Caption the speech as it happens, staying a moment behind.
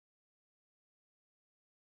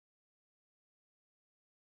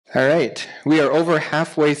All right, we are over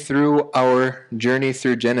halfway through our journey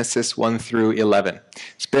through Genesis 1 through 11.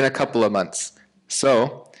 It's been a couple of months.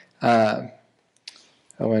 So, and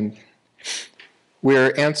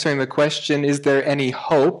we're answering the question, is there any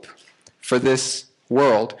hope for this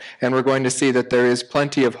world? And we're going to see that there is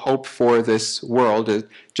plenty of hope for this world,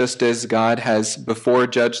 just as God has before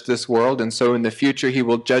judged this world, and so in the future he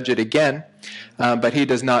will judge it again, but he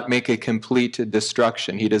does not make a complete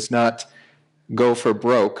destruction. He does not go for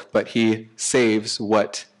broke, but he saves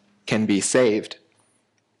what can be saved.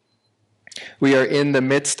 We are in the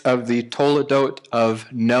midst of the Toledot of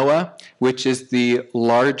Noah, which is the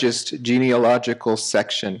largest genealogical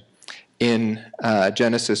section in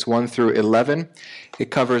Genesis 1 through 11.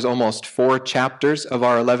 It covers almost 4 chapters of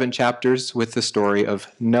our 11 chapters with the story of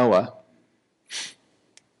Noah.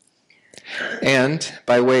 And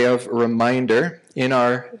by way of reminder, in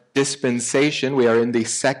our dispensation, we are in the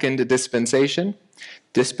second dispensation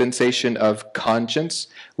of conscience,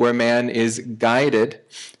 where man is guided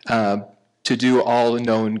to do all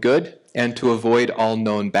known good and to avoid all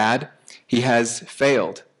known bad. He has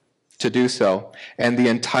failed to do so, and the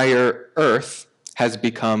entire earth has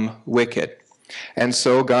become wicked. And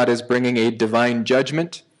so God is bringing a divine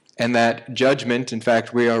judgment, and that judgment, in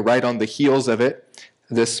fact, we are right on the heels of it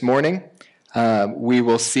this morning. We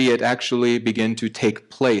will see it actually begin to take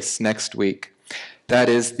place next week. That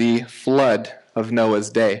is the flood of Noah's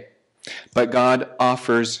day. But God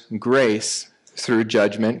offers grace through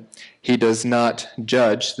judgment. He does not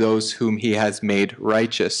judge those whom he has made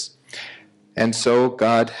righteous. And so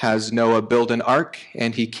God has Noah build an ark,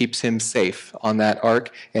 and he keeps him safe on that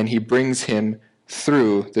ark, and he brings him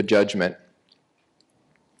through the judgment.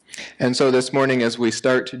 And so this morning, as we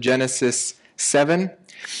start Genesis 7,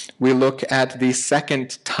 we look at the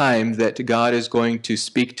second time that God is going to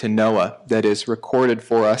speak to Noah that is recorded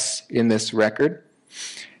for us in this record.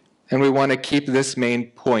 And we want to keep this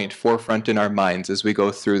main point forefront in our minds as we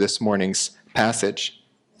go through this morning's passage.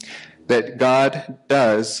 That God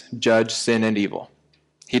does judge sin and evil.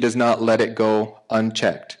 He does not let it go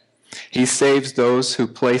unchecked. He saves those who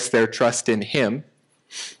place their trust in him,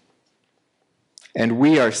 and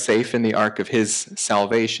we are safe in the ark of his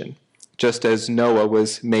salvation. Just as Noah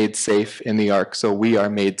was made safe in the ark, so we are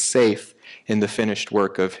made safe in the finished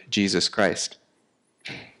work of Jesus Christ.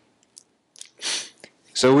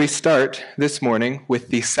 So we start this morning with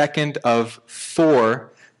the second of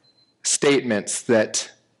 4 statements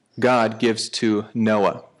that God gives to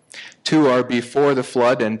Noah. 2 are before the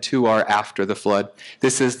flood and 2 are after the flood.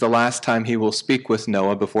 This is the last time he will speak with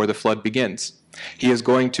Noah before the flood begins. He is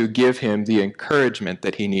going to give him the encouragement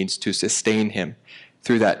that he needs to sustain him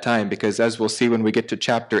through that time, because as we'll see when we get to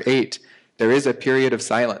chapter 8, there is a period of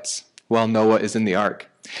silence while Noah is in the ark.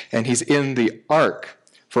 And he's in the ark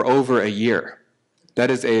for over a year. That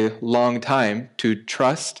is a long time to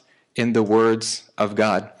trust in the words of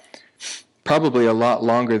God. Probably a lot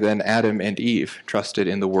longer than Adam and Eve trusted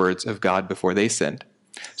in the words of God before they sinned.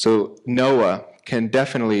 So Noah can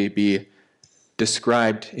definitely be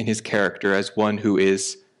described in his character as one who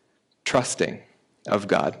is trusting of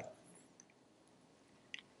God.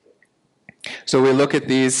 So we look at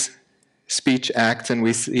these speech acts and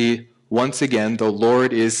we see once again the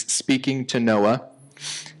Lord is speaking to Noah.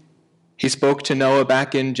 He spoke to Noah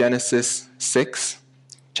back in Genesis 6,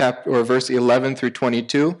 verse 11 through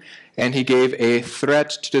 22, and he gave a threat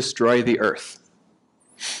to destroy the earth.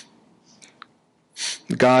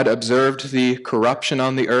 God observed the corruption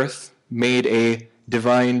on the earth, made a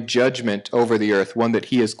divine judgment over the earth, one that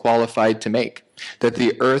he is qualified to make, that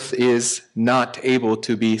the earth is not able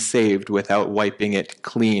to be saved without wiping it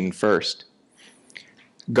clean first.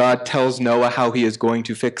 God tells Noah how he is going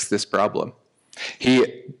to fix this problem.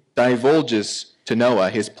 He divulges to Noah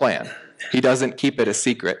his plan. He doesn't keep it a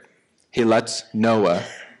secret. He lets Noah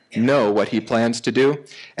know what he plans to do,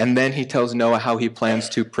 and then he tells Noah how he plans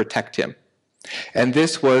to protect him. And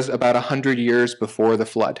this was about 100 years before the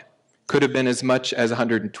flood. Could have been as much as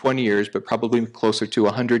 120 years, but probably closer to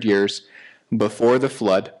 100 years before the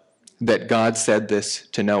flood that God said this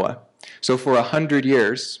to Noah. So for 100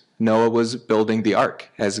 years, Noah was building the ark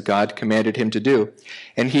as God commanded him to do.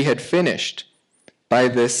 And he had finished by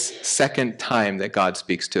this second time that God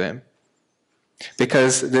speaks to him.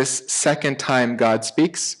 Because this second time God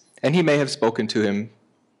speaks, and he may have spoken to him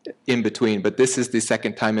in between, but this is the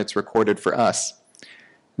second time it's recorded for us.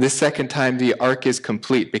 This second time the ark is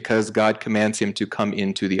complete because God commands him to come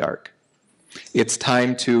into the ark. It's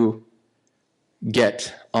time to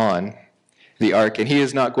get on the ark, and he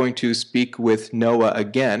is not going to speak with Noah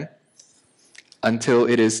again until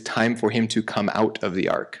it is time for him to come out of the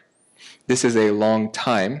ark. This is a long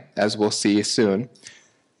time, as we'll see soon.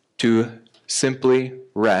 to simply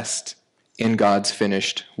rest in God's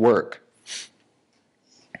finished work.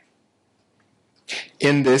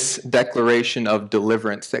 In this declaration of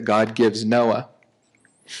deliverance that God gives Noah,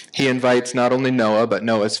 he invites not only Noah, but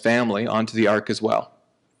Noah's family onto the ark as well.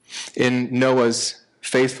 In Noah's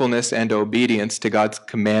faithfulness and obedience to God's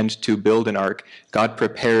command to build an ark, God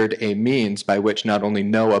prepared a means by which not only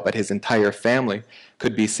Noah, but his entire family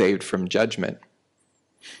could be saved from judgment.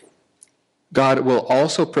 God will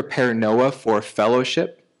also prepare Noah for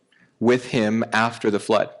fellowship with him after the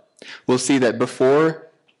flood. We'll see that before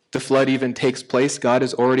the flood even takes place, God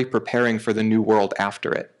is already preparing for the new world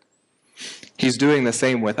after it. He's doing the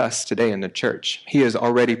same with us today in the church. He is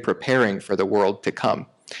already preparing for the world to come.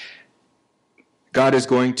 God is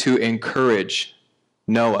going to encourage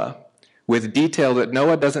Noah with detail that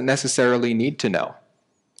Noah doesn't necessarily need to know,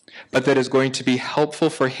 but that is going to be helpful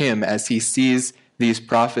for him as he sees these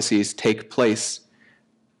prophecies take place,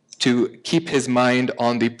 to keep his mind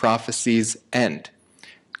on the prophecy's end.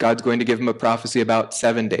 God's going to give him a prophecy about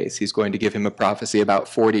 7 days. He's going to give him a prophecy about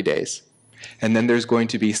 40 days. And then there's going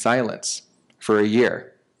to be silence for a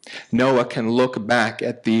year. Noah can look back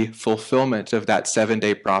at the fulfillment of that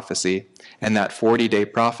 7-day prophecy and that 40-day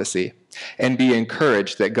prophecy and be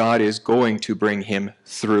encouraged that God is going to bring him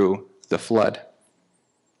through the flood.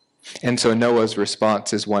 And so Noah's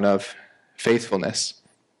response is one of faithfulness.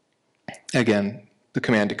 Again, the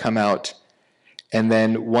command to come out. And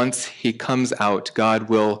then once he comes out, God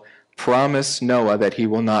will promise Noah that he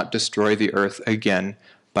will not destroy the earth again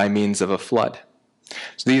by means of a flood.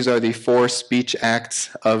 So these are the 4 speech acts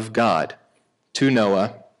of God to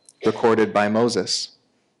Noah, recorded by Moses.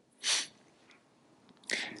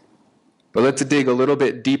 But let's dig a little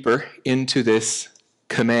bit deeper into this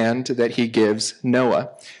command that he gives Noah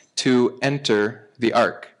to enter the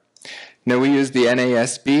ark. Now, we use the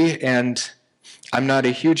NASB, and I'm not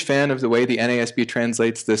a huge fan of the way the NASB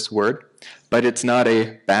translates this word, but it's not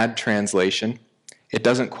a bad translation. It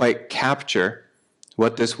doesn't quite capture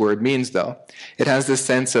what this word means, though. It has this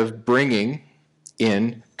sense of bringing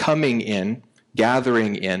in, coming in,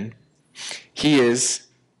 gathering in. He is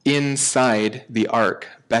inside the ark,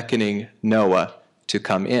 beckoning Noah to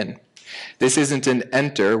come in. This isn't an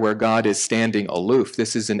enter where God is standing aloof.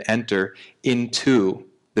 This is an enter into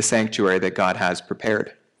the sanctuary that God has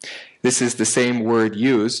prepared. This is the same word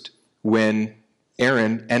used when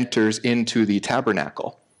Aaron enters into the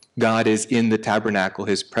tabernacle. God is in the tabernacle.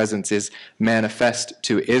 His presence is manifest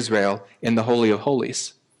to Israel in the Holy of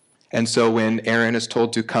Holies. And so when Aaron is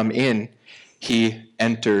told to come in, he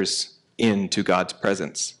enters into God's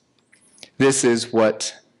presence. This is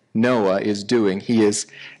what Noah is doing. He is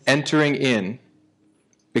entering in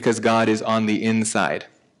because God is on the inside.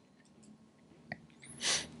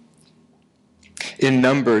 In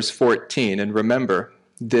Numbers 14, and remember,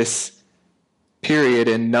 this period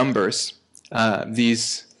in Numbers,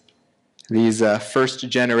 these first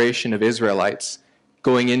generation of Israelites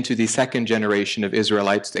going into the second generation of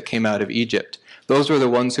Israelites that came out of Egypt, those were the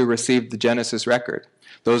ones who received the Genesis record.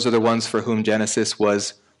 Those are the ones for whom Genesis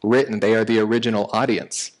was written. They are the original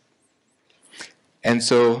audience. And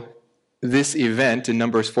so this event in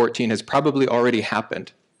Numbers 14 has probably already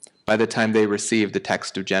happened by the time they receive the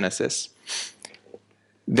text of Genesis.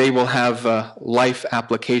 They will have life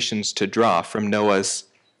applications to draw from Noah's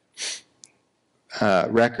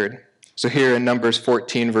record. So here in Numbers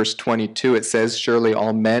 14, verse 22, it says, "Surely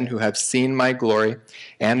all men who have seen my glory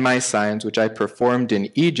and my signs, which I performed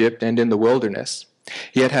in Egypt and in the wilderness,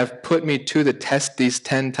 yet have put me to the test these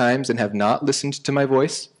 10 times and have not listened to my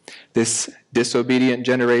voice, this disobedient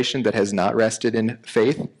generation that has not rested in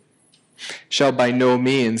faith, shall by no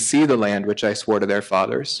means see the land which I swore to their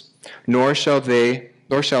fathers, nor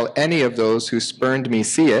shall any of those who spurned me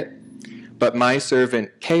see it, but my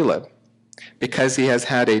servant Caleb, because he has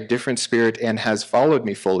had a different spirit and has followed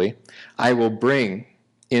me fully, I will bring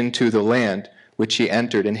into the land which he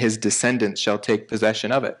entered, and his descendants shall take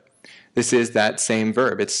possession of it." This is that same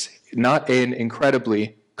verb. It's not an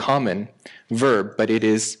incredibly common verb, but it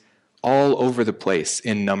is all over the place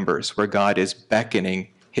in Numbers, where God is beckoning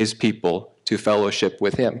his people to fellowship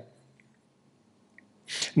with him.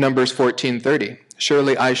 Numbers 14:30,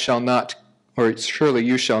 surely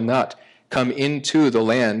you shall not come into the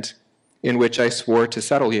land in which I swore to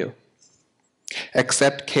settle you,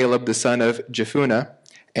 except Caleb the son of Jephunneh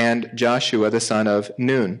and Joshua the son of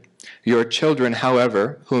Nun. Your children,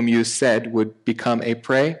 however, whom you said would become a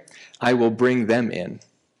prey, I will bring them in,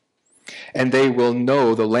 and they will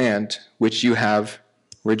know the land which you have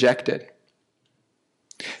rejected.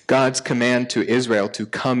 God's command to Israel to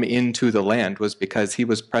come into the land was because he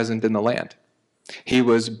was present in the land. He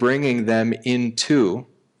was bringing them into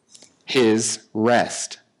his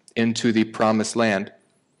rest into the promised land,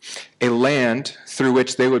 a land through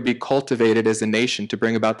which they would be cultivated as a nation to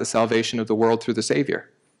bring about the salvation of the world through the Savior.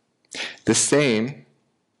 The same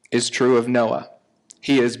is true of Noah.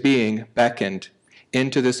 He is being beckoned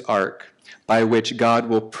into this ark by which God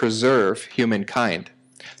will preserve humankind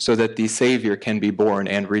so that the Savior can be born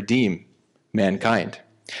and redeem mankind.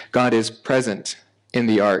 God is present in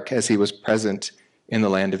the ark as he was present in the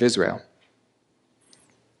land of Israel.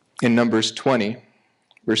 In Numbers 20,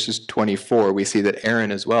 verses 24, we see that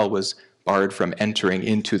Aaron as well was barred from entering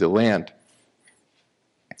into the land.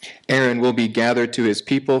 Aaron will be gathered to his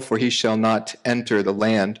people, for he shall not enter the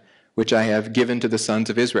land which I have given to the sons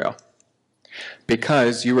of Israel,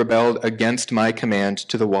 because you rebelled against my command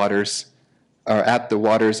to the waters, or at the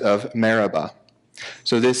waters of Meribah.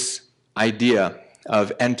 So this idea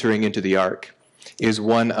of entering into the ark is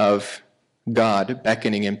one of God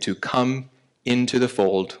beckoning him to come into the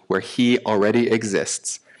fold where he already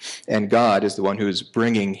exists, and God is the one who is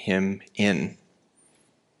bringing him in.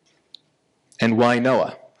 And why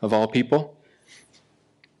Noah, of all people?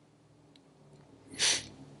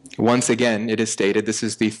 Once again, it is stated, this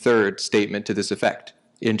is the third statement to this effect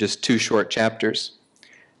in just 2 short chapters,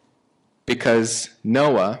 because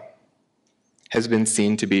Noah has been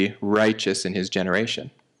seen to be righteous in his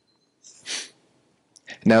generation.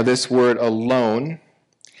 Now, this word alone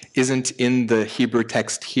isn't in the Hebrew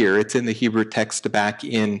text here. It's in the Hebrew text back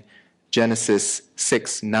in Genesis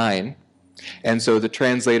 6:9. And so the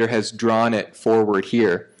translator has drawn it forward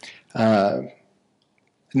here.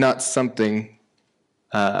 Not something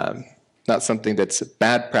that's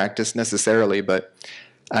bad practice necessarily, but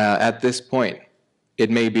at this point, it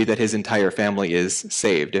may be that his entire family is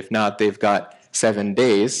saved. If not, they've got 7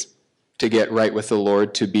 days to get right with the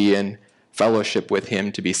Lord, to be in fellowship with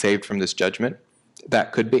him, to be saved from this judgment.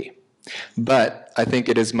 That could be. But I think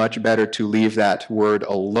it is much better to leave that word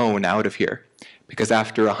alone out of here, because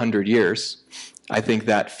after 100 years, I think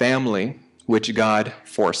that family, which God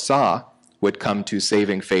foresaw would come to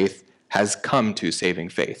saving faith, has come to saving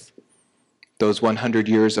faith. Those 100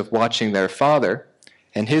 years of watching their father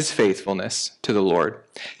and his faithfulness to the Lord,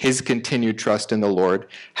 his continued trust in the Lord,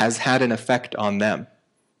 has had an effect on them.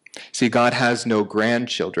 See, God has no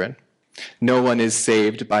grandchildren. No one is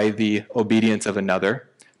saved by the obedience of another.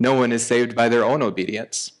 No one is saved by their own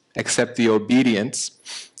obedience, except the obedience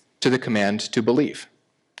to the command to believe.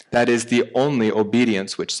 That is the only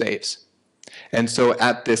obedience which saves. And so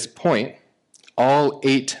at this point, all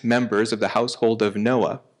 8 members of the household of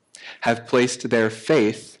Noah have placed their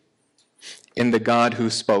faith in the God who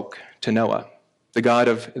spoke to Noah, the God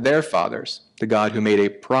of their fathers, the God who made a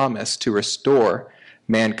promise to restore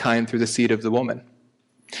mankind through the seed of the woman.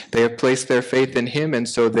 They have placed their faith in him, and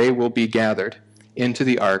so they will be gathered into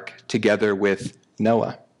the ark together with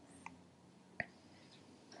Noah.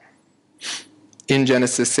 In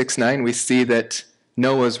Genesis 6:9, we see that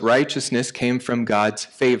Noah's righteousness came from God's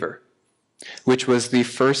favor, which was the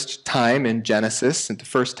first time in Genesis and the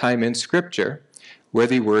first time in Scripture where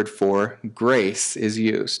the word for grace is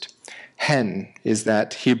used. Hen is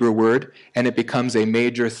that Hebrew word, and it becomes a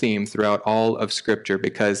major theme throughout all of Scripture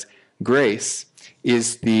because grace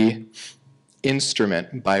is the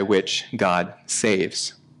instrument by which God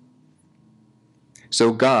saves.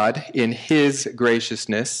 So God, in his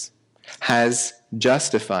graciousness, has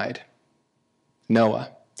justified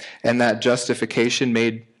Noah, and that justification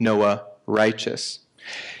made Noah righteous.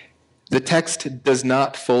 The text does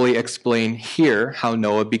not fully explain here how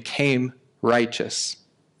Noah became righteous.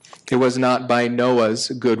 It was not by Noah's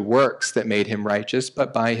good works that made him righteous,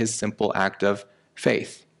 but by his simple act of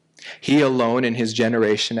faith. He alone in his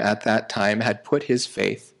generation at that time had put his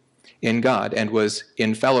faith in God and was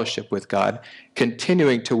in fellowship with God,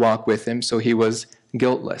 continuing to walk with him, so he was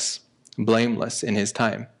guiltless, blameless in his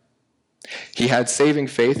time. He had saving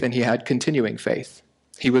faith and he had continuing faith.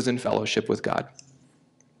 He was in fellowship with God.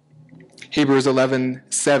 Hebrews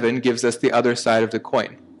 11:7 gives us the other side of the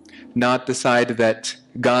coin. Not the side that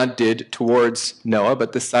God did towards Noah,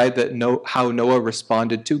 but the side that how Noah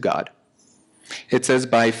responded to God. It says,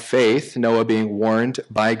 by faith, Noah being warned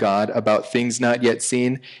by God about things not yet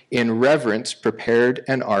seen, in reverence prepared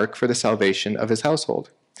an ark for the salvation of his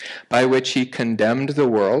household, by which he condemned the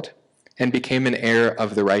world and became an heir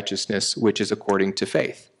of the righteousness which is according to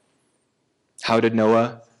faith. How did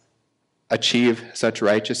Noah achieve such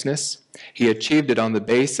righteousness? He achieved it on the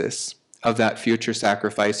basis of that future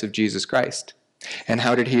sacrifice of Jesus Christ. And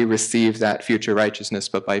how did he receive that future righteousness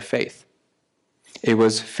but by faith? It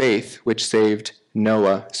was faith which saved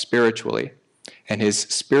Noah spiritually, and his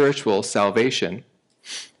spiritual salvation,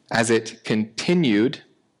 as it continued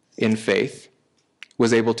in faith,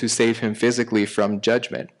 was able to save him physically from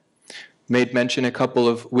judgment. Made mention a couple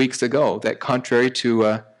of weeks ago that contrary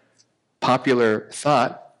to popular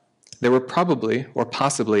thought, there were probably, or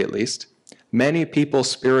possibly at least, many people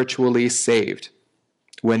spiritually saved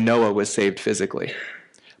when Noah was saved physically.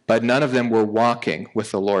 But none of them were walking with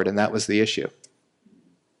the Lord, and that was the issue.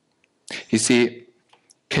 You see,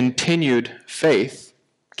 continued faith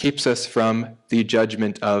keeps us from the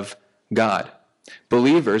judgment of God.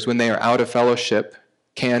 Believers, when they are out of fellowship,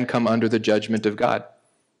 can come under the judgment of God,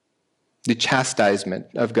 the chastisement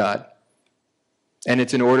of God. And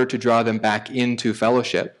it's in order to draw them back into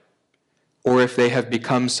fellowship, or if they have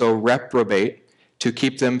become so reprobate, to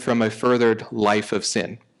keep them from a furthered life of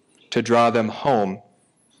sin, to draw them home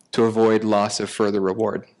to avoid loss of further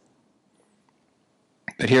reward.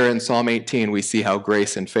 But here in Psalm 18, we see how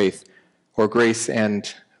grace and faith, or grace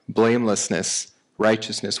and blamelessness,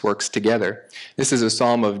 righteousness works together. This is a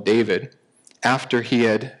psalm of David after he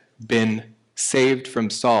had been saved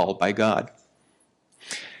from Saul by God.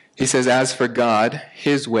 He says, "As for God,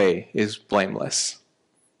 his way is blameless.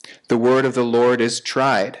 The word of the Lord is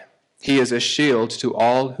tried. He is a shield to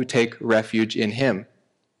all who take refuge in him.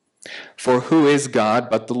 For who is God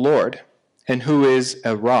but the Lord? And who is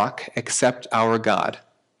a rock except our God?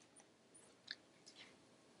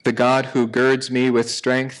 The God who girds me with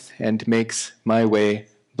strength and makes my way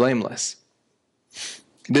blameless."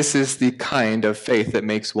 This is the kind of faith that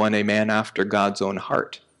makes one a man after God's own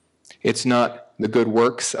heart. It's not the good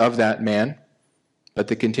works of that man, but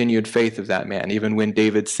the continued faith of that man. Even when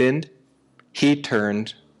David sinned, he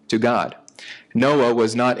turned to God. Noah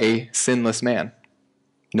was not a sinless man.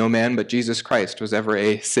 No man but Jesus Christ was ever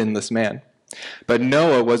a sinless man. But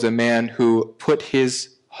Noah was a man who put his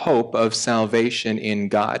hope of salvation in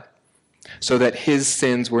God, so that his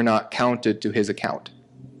sins were not counted to his account.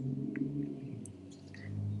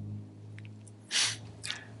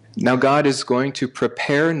 Now God is going to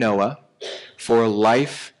prepare Noah for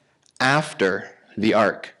life after the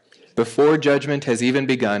ark. Before judgment has even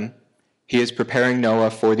begun, he is preparing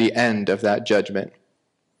Noah for the end of that judgment.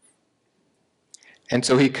 And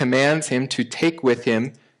so he commands him to take with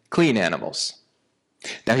him clean animals.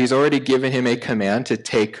 Now he's already given him a command to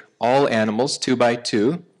take all animals 2 by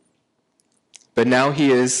 2, but now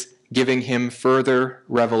he is giving him further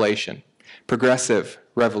revelation, progressive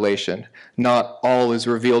revelation. Not all is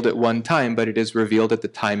revealed at one time, but it is revealed at the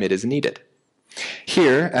time it is needed.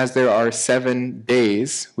 Here, as there are 7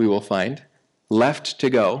 days, we will find, left to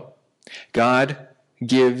go, God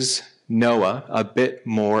gives Noah a bit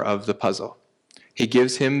more of the puzzle. He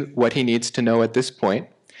gives him what he needs to know at this point,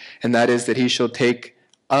 and that is that he shall take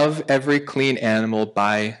of every clean animal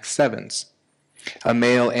by 7s, a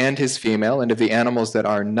male and his female, and of the animals that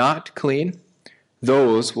are not clean,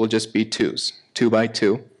 those will just be 2s, 2 by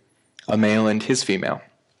 2, a male and his female.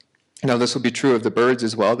 Now this will be true of the birds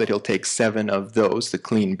as well, that he'll take 7 of those, the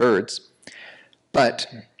clean birds. But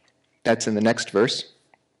that's in the next verse.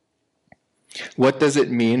 What does it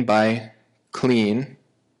mean by clean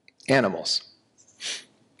animals?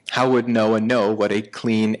 How would Noah know what a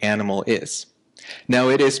clean animal is? Now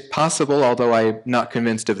it is possible, although I'm not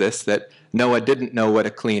convinced of this, that Noah didn't know what a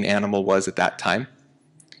clean animal was at that time,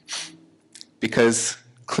 because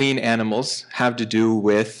clean animals have to do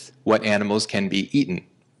with what animals can be eaten.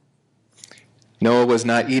 Noah was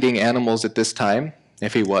not eating animals at this time.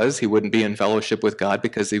 If he was, he wouldn't be in fellowship with God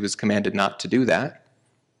because he was commanded not to do that.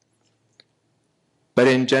 But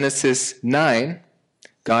in Genesis 9,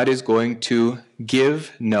 God is going to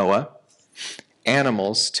give Noah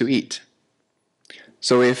animals to eat.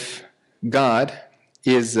 So if God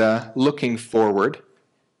is looking forward,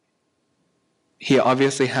 he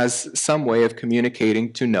obviously has some way of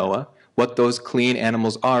communicating to Noah what those clean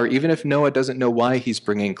animals are, even if Noah doesn't know why he's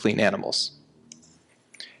bringing clean animals.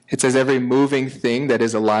 It says, "Every moving thing that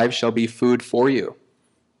is alive shall be food for you."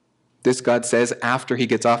 This God says after he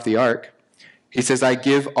gets off the ark. He says, "I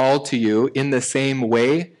give all to you in the same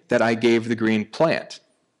way that I gave the green plant."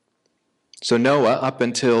 So Noah, up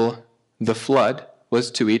until the flood,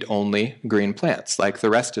 was to eat only green plants, like the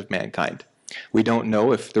rest of mankind. We don't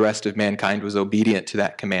know if the rest of mankind was obedient to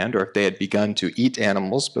that command or if they had begun to eat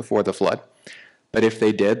animals before the flood. But if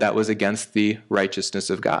they did, that was against the righteousness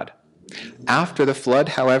of God. After the flood,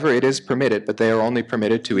 however, it is permitted, but they are only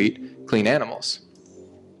permitted to eat clean animals.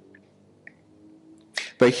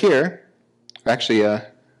 But here, actually,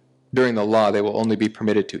 during the law, they will only be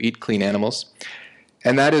permitted to eat clean animals.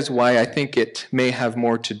 And that is why I think it may have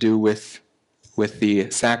more to do with the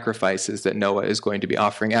sacrifices that Noah is going to be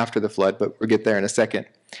offering after the flood, but we'll get there in a second.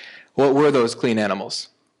 What were those clean animals?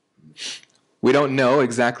 We don't know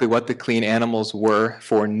exactly what the clean animals were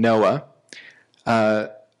for Noah. I'm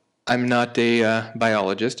not a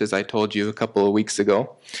biologist, as I told you a couple of weeks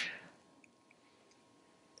ago,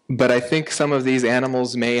 but I think some of these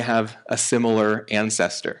animals may have a similar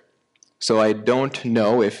ancestor. So I don't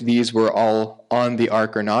know if these were all on the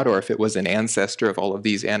ark or not, or if it was an ancestor of all of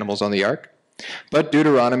these animals on the ark. But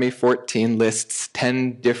Deuteronomy 14 lists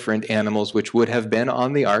 10 different animals which would have been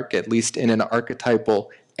on the ark, at least in an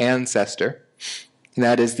archetypal ancestor. And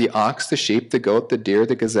that is the ox, the sheep, the goat, the deer,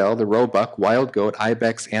 the gazelle, the roebuck, wild goat,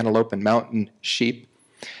 ibex, antelope, and mountain sheep.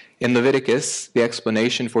 In Leviticus, the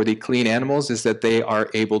explanation for the clean animals is that they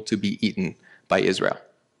are able to be eaten by Israel.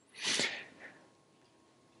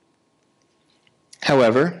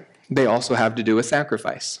 However, they also have to do a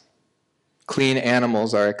sacrifice. Clean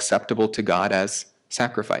animals are acceptable to God as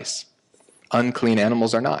sacrifice. Unclean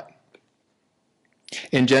animals are not.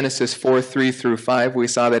 In Genesis 4:3 through 5, we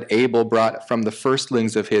saw that Abel brought from the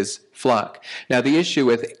firstlings of his flock. Now, the issue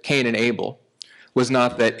with Cain and Abel was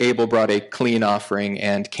not that Abel brought a clean offering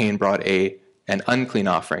and Cain brought an unclean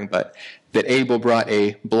offering, but that Abel brought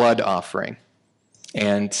a blood offering.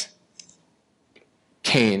 And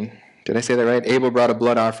Cain, did I say that right? Abel brought a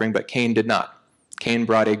blood offering, but Cain did not. Cain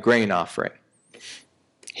brought a grain offering.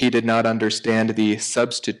 He did not understand the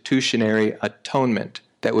substitutionary atonement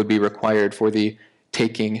that would be required for the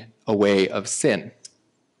taking away of sin.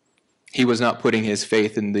 He was not putting his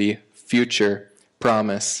faith in the future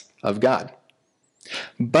promise of God.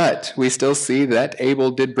 But we still see that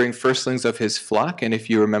Abel did bring firstlings of his flock, and if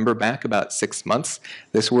you remember back about 6 months,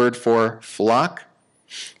 this word for flock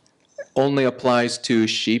only applies to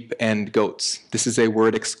sheep and goats. This is a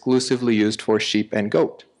word exclusively used for sheep and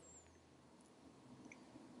goat.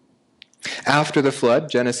 After the flood,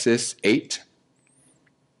 Genesis 8,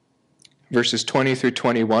 verses 20 through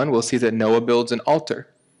 21, we'll see that Noah builds an altar.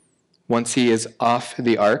 Once he is off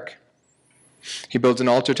the ark, he builds an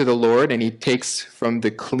altar to the Lord, and he takes from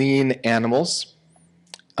the clean animals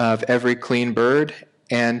of every clean bird,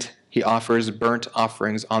 and he offers burnt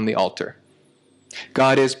offerings on the altar.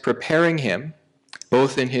 God is preparing him,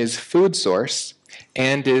 both in his food source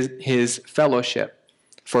and his fellowship,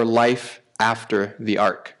 for life after the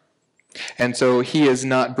ark. And so he is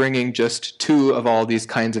not bringing just 2 of all these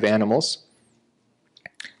kinds of animals,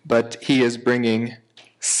 but he is bringing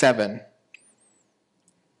 7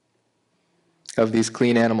 of these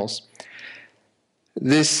clean animals.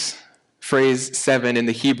 This phrase 7 in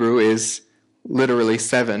the Hebrew is literally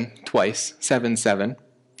 7 twice, 7, 7.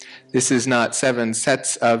 This is not 7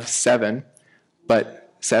 sets of 7,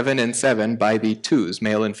 but 7 and 7 by the twos,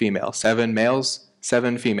 male and female. 7 males,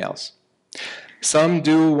 7 females. Some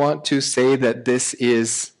do want to say that this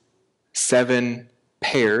is 7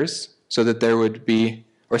 pairs, so that there would be,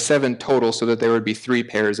 or 7 total, so that there would be 3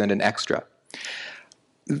 pairs and an extra.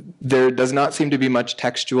 There does not seem to be much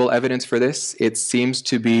textual evidence for this. It seems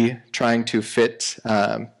to be trying to fit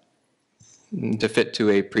to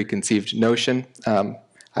a preconceived notion.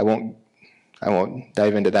 I won't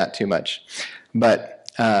dive into that too much. But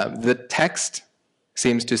the text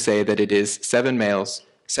seems to say that it is 7 males,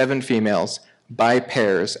 7 females by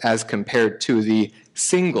pairs as compared to the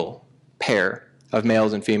single pair of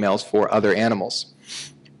males and females for other animals.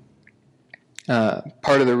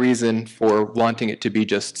 Part of the reason for wanting it to be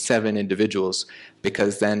just 7 individuals,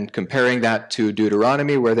 because then comparing that to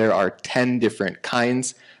Deuteronomy, where there are 10 different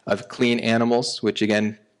kinds of clean animals, which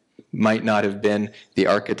again might not have been the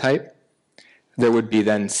archetype, there would be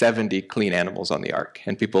then 70 clean animals on the ark.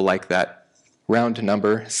 And people like that round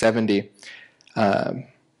number, 70,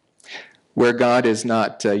 where God is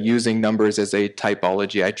not using numbers as a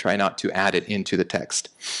typology. I try not to add it into the text,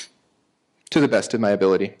 to the best of my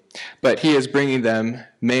ability. But he is bringing them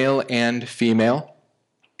male and female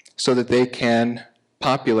so that they can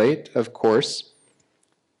populate, of course.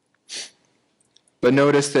 But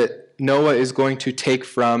notice that Noah is going to take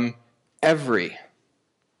from every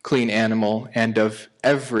clean animal and of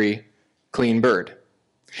every clean bird.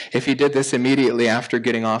 If he did this immediately after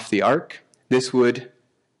getting off the ark, this would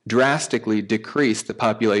drastically decrease the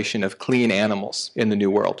population of clean animals in the New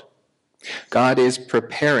World. God is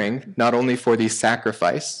preparing not only for the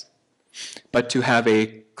sacrifice, but to have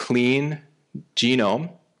a clean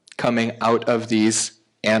genome coming out of these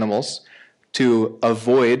animals to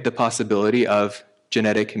avoid the possibility of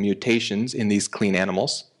genetic mutations in these clean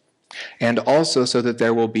animals, and also so that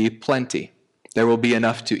there will be plenty. There will be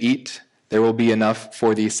enough to eat. There will be enough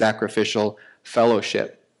for the sacrificial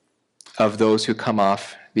fellowship of those who come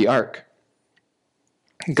off the ark.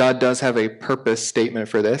 God does have a purpose statement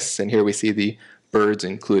for this, and here we see the birds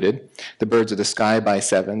included. The birds of the sky by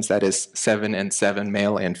 7s, that is 7 and 7,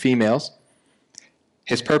 male and females.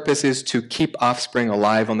 His purpose is to keep offspring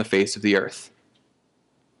alive on the face of the earth.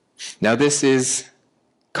 Now, this is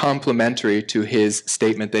complementary to his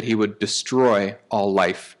statement that he would destroy all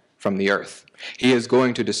life from the earth. He is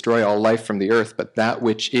going to destroy all life from the earth, but that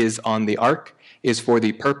which is on the ark is for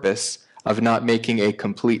the purpose of not making a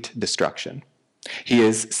complete destruction. He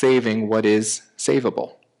is saving what is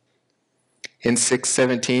savable. In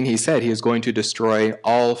 6:17, he said he is going to destroy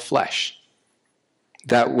all flesh.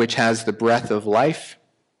 That which has the breath of life,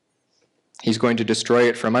 he's going to destroy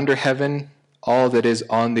it from under heaven. All that is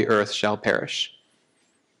on the earth shall perish.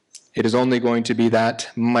 It is only going to be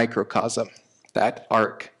that microcosm, that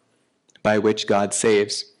ark, by which God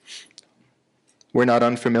saves. We're not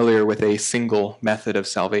unfamiliar with a single method of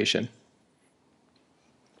salvation.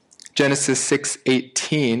 Genesis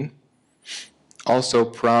 6:18 also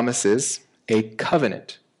promises a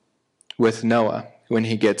covenant with Noah when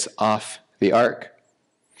he gets off the ark.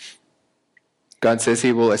 God says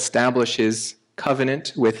he will establish his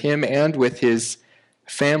covenant with him and with his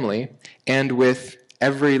family and with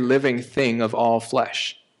every living thing of all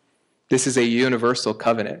flesh. This is a universal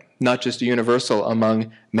covenant, not just universal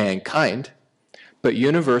among mankind, but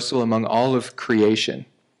universal among all of creation.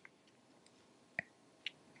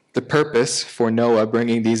 The purpose for Noah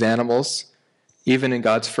bringing these animals, even in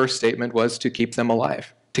God's first statement, was to keep them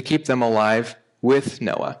alive with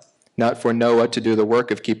Noah. Not for Noah to do the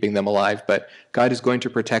work of keeping them alive, but God is going to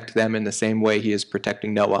protect them in the same way he is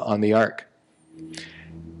protecting Noah on the ark.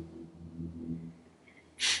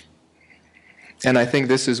 And I think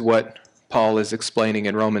this is what Paul is explaining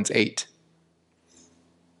in Romans 8.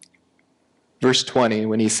 Verse 20,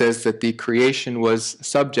 when he says that the creation was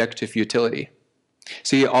subject to futility.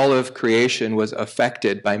 See, all of creation was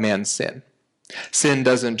affected by man's sin. Sin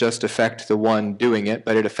doesn't just affect the one doing it,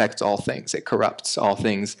 but it affects all things. It corrupts all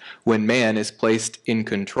things. When man is placed in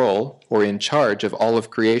control or in charge of all of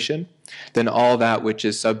creation, then all that which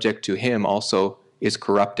is subject to him also is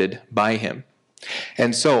corrupted by him.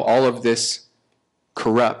 And so all of this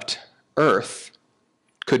corrupt earth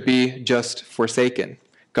could be just forsaken.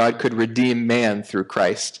 God could redeem man through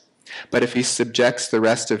Christ. But if he subjects the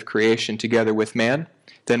rest of creation together with man,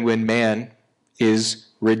 then when man is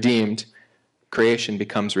redeemed, creation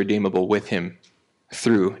becomes redeemable with him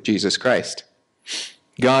through Jesus Christ.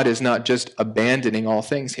 God is not just abandoning all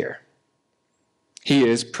things here. He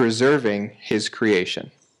is preserving his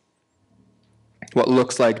creation. What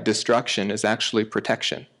looks like destruction is actually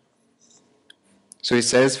protection. So he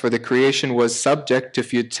says, for the creation was subject to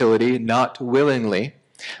futility, not willingly,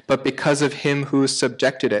 but because of him who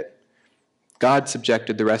subjected it. God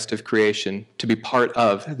subjected the rest of creation to be part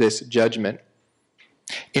of this judgment,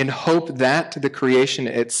 in hope that the creation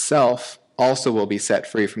itself also will be set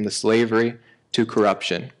free from the slavery to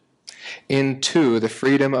corruption, into the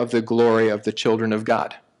freedom of the glory of the children of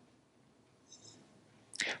God.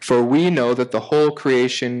 For we know that the whole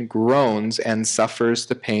creation groans and suffers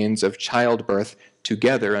the pains of childbirth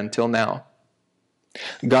together until now.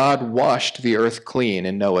 God washed the earth clean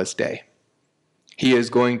in Noah's day. He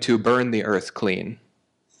is going to burn the earth clean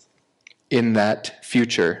in that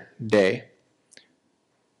future day.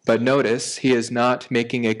 But notice, he is not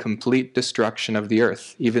making a complete destruction of the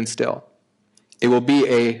earth, even still. It will be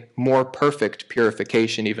a more perfect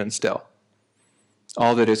purification, even still.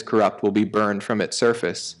 All that is corrupt will be burned from its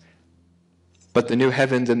surface. But the new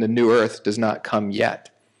heavens and the new earth does not come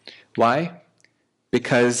yet. Why?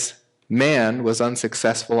 Because man was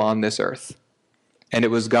unsuccessful on this earth. And it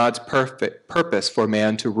was God's perfect purpose for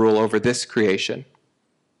man to rule over this creation.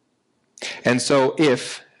 And so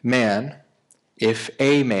if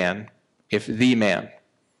the man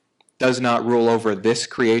does not rule over this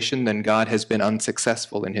creation, then God has been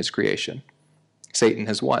unsuccessful in his creation. Satan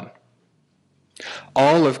has won.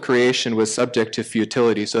 All of creation was subject to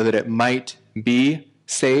futility so that it might be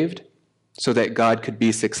saved, so that God could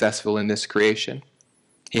be successful in this creation.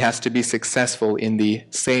 He has to be successful in the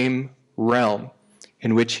same realm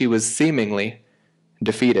in which he was seemingly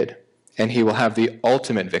defeated, and he will have the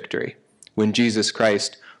ultimate victory when Jesus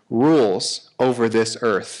Christ rules over this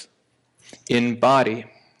earth in body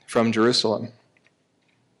from Jerusalem.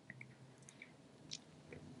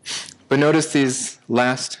 But notice these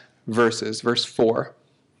last verses, verse 4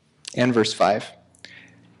 and verse 5,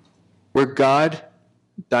 where God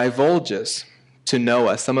divulges to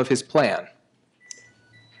Noah some of his plan.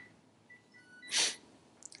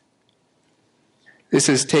 This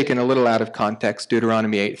is taken a little out of context,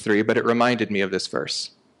 Deuteronomy 8:3, but it reminded me of this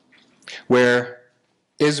verse, where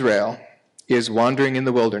Israel is wandering in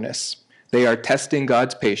the wilderness. They are testing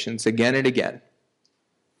God's patience again and again.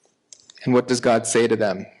 And what does God say to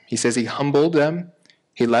them? He says he humbled them,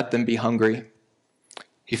 he let them be hungry.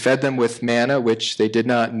 He fed them with manna, which they did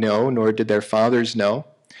not know, nor did their fathers know,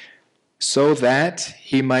 so that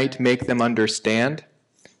he might make them understand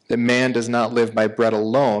that man does not live by bread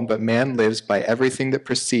alone, but man lives by everything that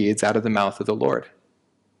proceeds out of the mouth of the Lord.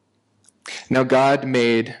 Now God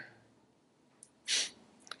made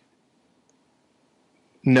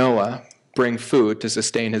Noah bring food to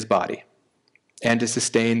sustain his body and to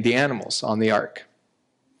sustain the animals on the ark.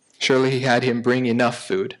 Surely he had him bring enough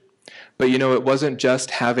food. But it wasn't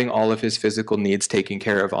just having all of his physical needs taken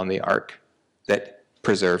care of on the ark that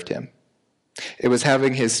preserved him. It was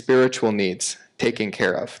having his spiritual needs taken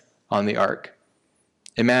care of on the ark.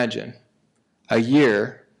 Imagine a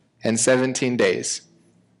year and 17 days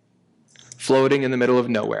floating in the middle of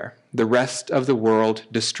nowhere, the rest of the world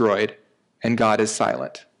destroyed, and God is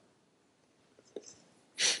silent.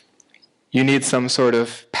 You need some sort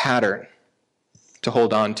of pattern to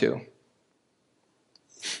hold on to.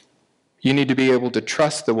 You need to be able to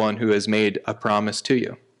trust the one who has made a promise to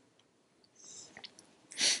you.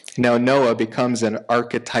 Now Noah becomes an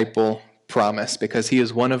archetypal promise because he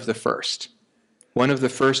is one of the first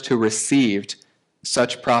who received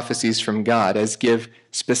such prophecies from God as give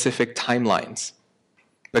specific timelines.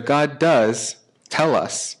 But God does tell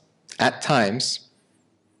us, at times,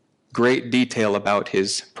 great detail about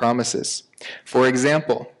his promises. For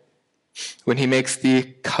example, when he makes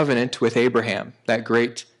the covenant with Abraham, that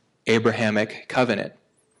great Abrahamic covenant.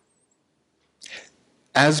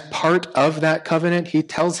 As part of that covenant, he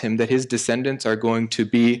tells him that his descendants are going to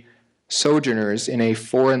be sojourners in a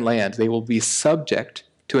foreign land. They will be subject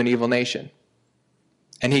to an evil nation.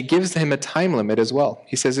 And he gives him a time limit as well.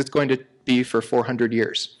 He says it's going to be for 400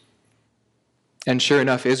 years. And sure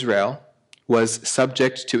enough, Israel was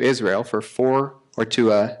subject to Egypt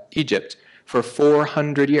for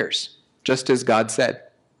 400 years, just as God said.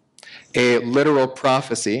 A literal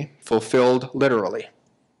prophecy fulfilled literally.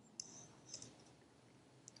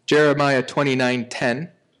 Jeremiah 29:10,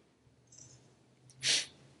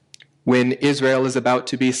 when Israel is about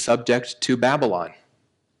to be subject to Babylon,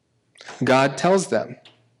 God tells them,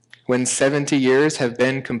 when 70 years have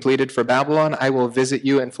been completed for Babylon, I will visit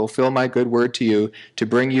you and fulfill my good word to you to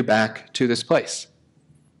bring you back to this place.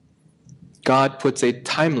 God puts a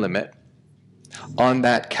time limit on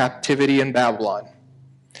that captivity in Babylon.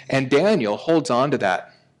 And Daniel holds on to that.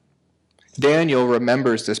 Daniel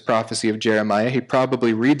remembers this prophecy of Jeremiah. He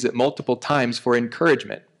probably reads it multiple times for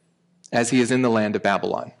encouragement as he is in the land of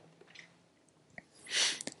Babylon.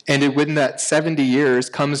 And when that 70 years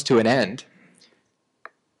comes to an end,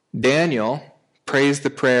 Daniel prays the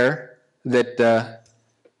prayer the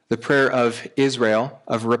prayer of Israel,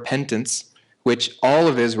 of repentance, which all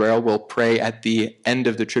of Israel will pray at the end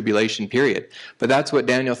of the tribulation period. But that's what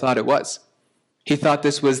Daniel thought it was. He thought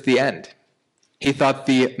this was the end. He thought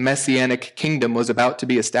the messianic kingdom was about to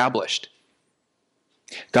be established.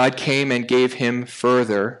 God came and gave him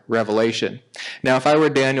further revelation. Now, if I were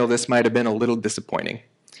Daniel, this might have been a little disappointing,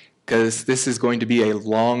 because this is going to be a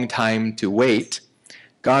long time to wait.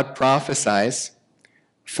 God prophesies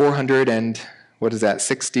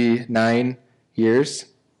 69 years,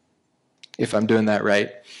 if I'm doing that right.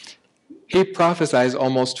 He prophesies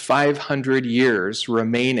almost 500 years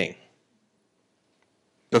remaining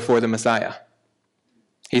before the Messiah.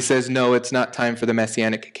 He says, no, it's not time for the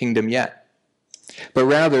Messianic kingdom yet. But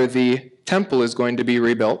rather, the temple is going to be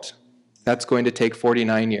rebuilt. That's going to take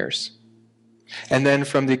 49 years. And then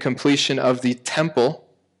from the completion of the temple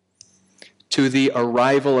to the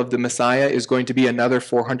arrival of the Messiah is going to be another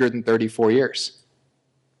 434 years.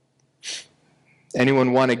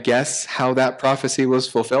 Anyone want to guess how that prophecy was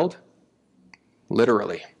fulfilled?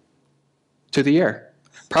 Literally. To the year.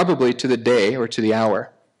 Probably to the day or to the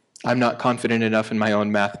hour. I'm not confident enough in my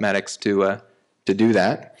own mathematics to do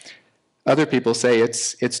that. Other people say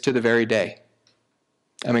it's to the very day.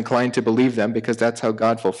 I'm inclined to believe them because that's how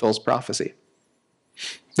God fulfills prophecy.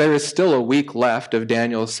 There is still a week left of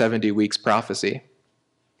Daniel's 70 weeks prophecy,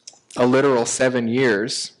 a literal 7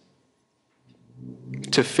 years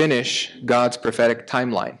to finish God's prophetic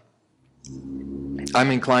timeline.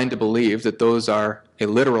 I'm inclined to believe that those are a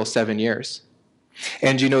literal 7 years.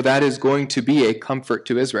 And that is going to be a comfort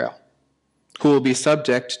to Israel, who will be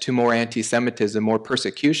subject to more anti-Semitism, more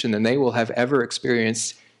persecution than they will have ever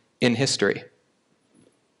experienced in history.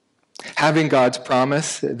 Having God's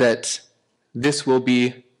promise that this will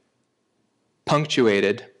be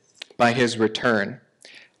punctuated by his return,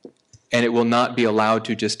 and it will not be allowed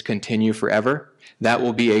to just continue forever, that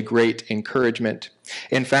will be a great encouragement.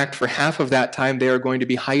 In fact, for half of that time, they are going to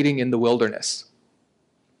be hiding in the wilderness,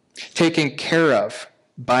 taken care of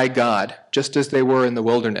by God, just as they were in the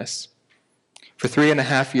wilderness. For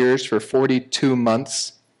 3.5 years, for 42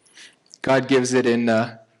 months, God gives it in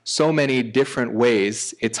so many different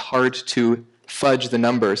ways, it's hard to fudge the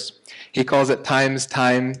numbers. He calls it times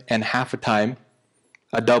time and half a time,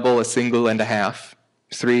 a double, a single, and a half,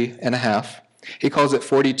 3.5. He calls it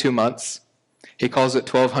 42 months. He calls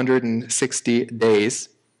it 1,260 days.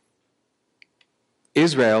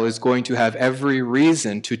 Israel is going to have every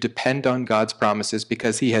reason to depend on God's promises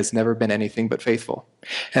because he has never been anything but faithful.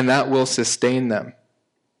 And that will sustain them.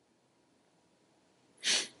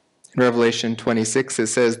 In Revelation 26, it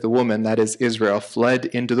says, the woman, that is Israel, fled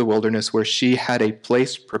into the wilderness where she had a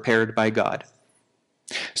place prepared by God,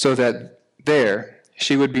 so that there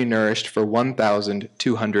she would be nourished for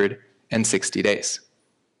 1,260 days.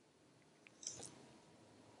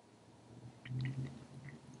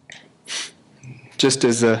 Just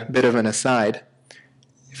as a bit of an aside,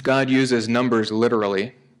 if God uses numbers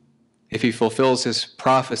literally, if he fulfills his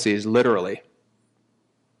prophecies literally,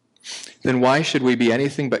 then why should we be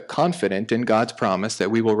anything but confident in God's promise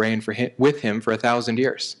that we will reign with him for 1,000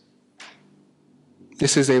 years?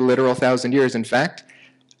 This is a literal 1,000 years. In fact,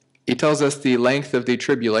 he tells us the length of the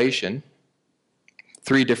tribulation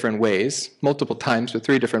 3 different ways, multiple times, but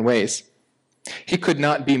 3 different ways. He could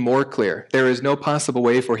not be more clear. There is no possible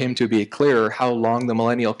way for him to be clearer how long the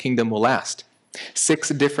millennial kingdom will last. 6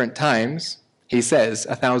 different times, he says,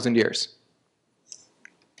 1,000 years.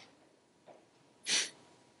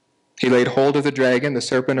 He laid hold of the dragon, the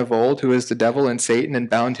serpent of old, who is the devil and Satan, and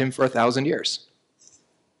bound him for 1,000 years.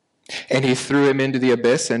 And he threw him into the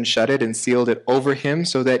abyss and shut it and sealed it over him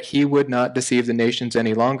so that he would not deceive the nations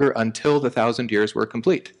any longer until the 1,000 years were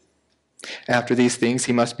complete. After these things,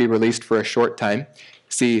 he must be released for a short time.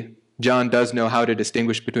 See, John does know how to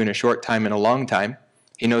distinguish between a short time and a long time.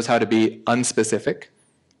 He knows how to be unspecific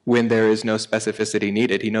when there is no specificity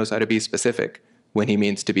needed. He knows how to be specific when he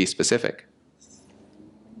means to be specific.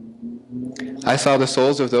 I saw the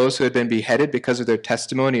souls of those who had been beheaded because of their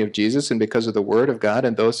testimony of Jesus and because of the word of God,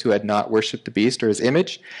 and those who had not worshipped the beast or his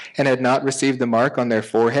image, and had not received the mark on their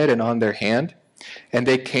forehead and on their hand. And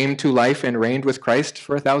they came to life and reigned with Christ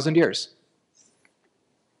for 1,000 years.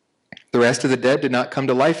 The rest of the dead did not come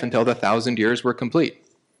to life until the 1,000 years were complete.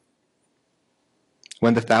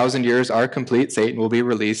 When the 1,000 years are complete, Satan will be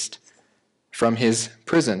released from his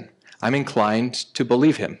prison. I'm inclined to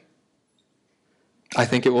believe him. I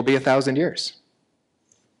think it will be 1,000 years.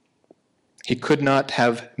 He could not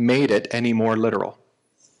have made it any more literal.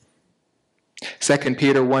 2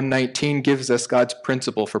 Peter 1:19 gives us God's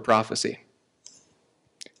principle for prophecy.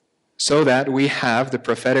 So that we have the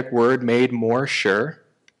prophetic word made more sure,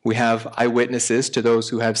 we have eyewitnesses to those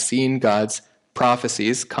who have seen God's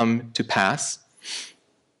prophecies come to pass,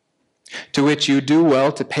 to which you do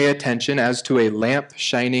well to pay attention as to a lamp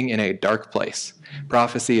shining in a dark place.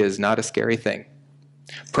 Prophecy is not a scary thing.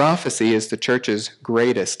 Prophecy is the church's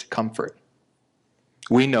greatest comfort.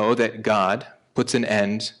 We know that God puts an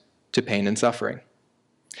end to pain and suffering,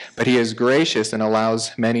 but he is gracious and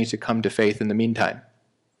allows many to come to faith in the meantime.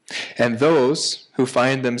 And those who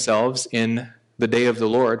find themselves in the day of the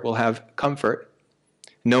Lord will have comfort,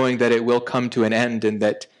 knowing that it will come to an end and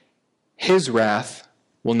that his wrath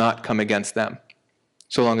will not come against them,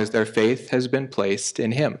 so long as their faith has been placed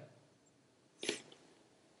in him.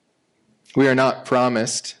 We are not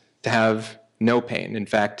promised to have no pain. In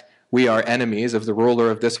fact, we are enemies of the ruler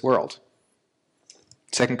of this world.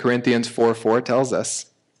 2 Corinthians 4:4 tells us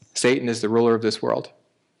Satan is the ruler of this world.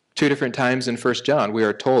 2 different times in 1 John, we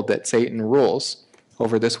are told that Satan rules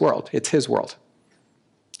over this world. It's his world.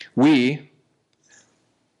 We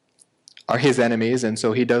are his enemies, and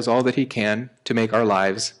so he does all that he can to make our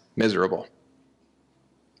lives miserable.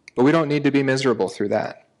 But we don't need to be miserable through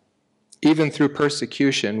that. Even through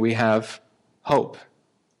persecution, we have hope.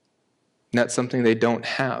 And that's something they don't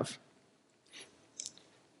have.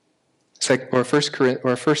 1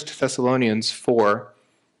 Thessalonians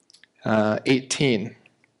 4:18.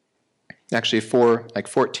 Actually,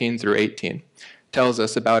 14 through 18, tells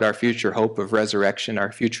us about our future hope of resurrection,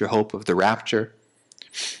 our future hope of the rapture.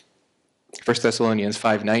 1 Thessalonians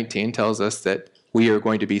 5:19 tells us that we are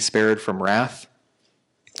going to be spared from wrath.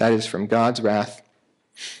 That is from God's wrath.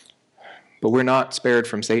 But we're not spared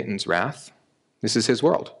from Satan's wrath. This is his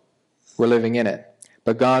world. We're living in it.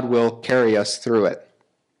 But God will carry us through it.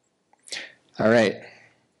 All right.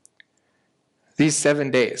 These 7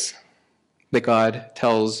 days that God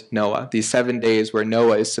tells Noah, these 7 days where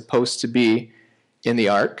Noah is supposed to be in the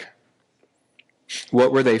ark,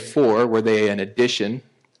 what were they for? Were they an addition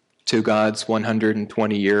to God's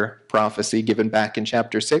 120-year prophecy given back in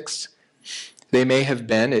chapter 6? They may have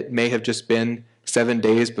been. It may have just been 7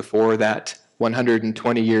 days before that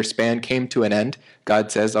 120-year span came to an end.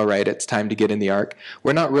 God says, all right, it's time to get in the ark.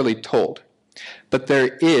 We're not really told. But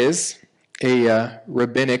there is a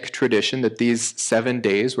rabbinic tradition that these 7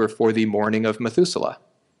 days were for the mourning of Methuselah.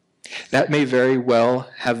 That may very well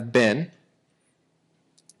have been.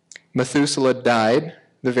 Methuselah died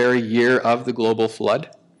the very year of the global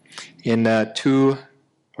flood in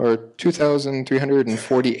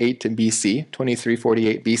 2348 BC,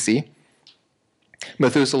 2348 BC.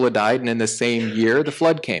 Methuselah died, and in the same year the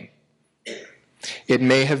flood came. It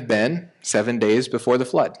may have been 7 days before the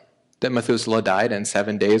flood that Methuselah died, and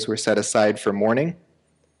 7 days were set aside for mourning.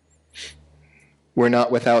 We're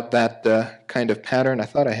not without that kind of pattern. I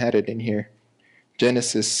thought I had it in here.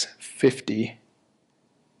 Genesis 50.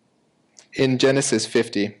 In Genesis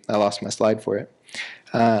 50, I lost my slide for it.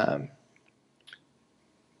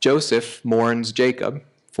 Joseph mourns Jacob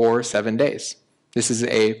for 7 days. This is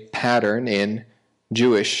a pattern in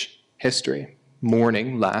Jewish history.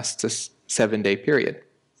 Mourning lasts a 7-day period.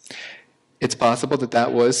 It's possible that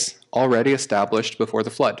that was already established before the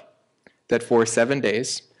flood, that for 7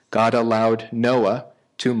 days, God allowed Noah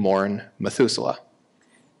to mourn Methuselah.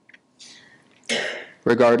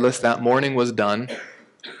 Regardless, that mourning was done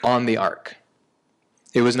on the ark.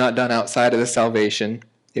 It was not done outside of the salvation.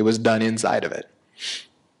 It was done inside of it.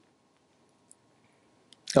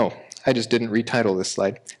 Oh, I just didn't retitle this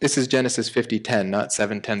slide. This is Genesis 50:10, not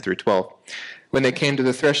 7:10 through 12. When they came to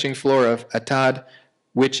the threshing floor of Atad,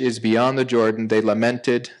 which is beyond the Jordan, they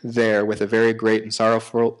lamented there with a very great and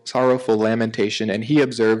sorrowful lamentation, and he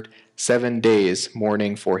observed 7 days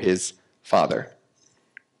mourning for his father.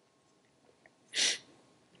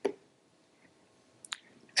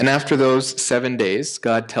 And after those 7 days,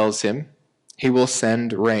 God tells him he will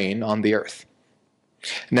send rain on the earth.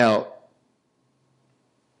 Now,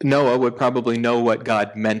 Noah would probably know what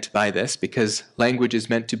God meant by this, because language is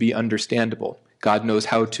meant to be understandable. God knows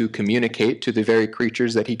how to communicate to the very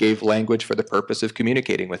creatures that he gave language for the purpose of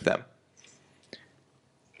communicating with them.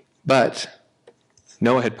 But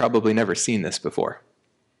Noah had probably never seen this before.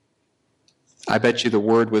 I bet you the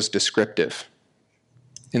word was descriptive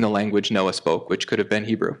in the language Noah spoke, which could have been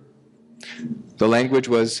Hebrew. The language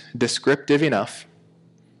was descriptive enough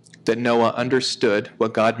that Noah understood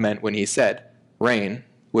what God meant when he said rain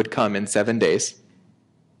would come in 7 days.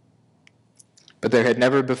 But there had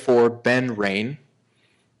never before been rain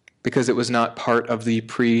because it was not part of the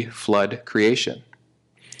pre-flood creation.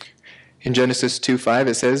 In Genesis 2:5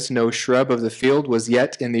 it says, "No shrub of the field was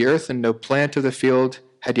yet in the earth, and no plant of the field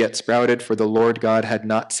had yet sprouted, for the Lord God had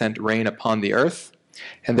not sent rain upon the earth,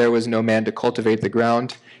 and there was no man to cultivate the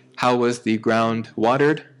ground." How was the ground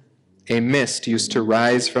watered? A mist used to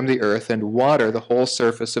rise from the earth and water the whole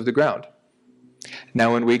surface of the ground.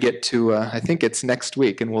 Now when we get to, I think it's next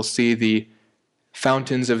week, and we'll see the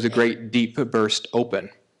fountains of the great deep burst open.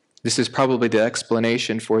 This is probably the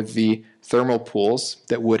explanation for the thermal pools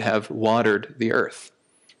that would have watered the earth.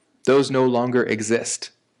 Those no longer exist.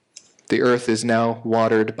 The earth is now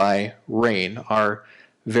watered by rain. Our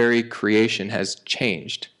very creation has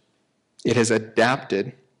changed. It has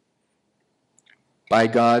adapted by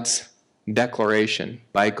God's declaration,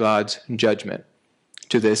 by God's judgment,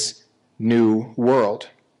 to this new world.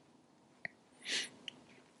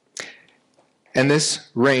 And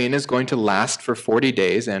this rain is going to last for 40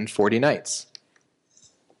 days and 40 nights.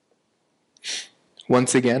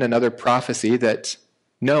 Once again, another prophecy that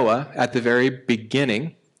Noah, at the very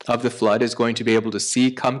beginning of the flood, is going to be able to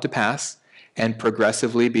see come to pass and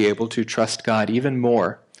progressively be able to trust God even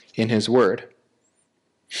more in his word.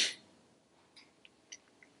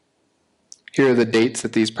 Here are the dates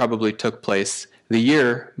that these probably took place. The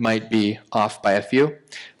year might be off by a few,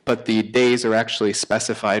 but the days are actually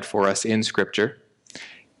specified for us in Scripture.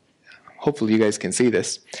 Hopefully you guys can see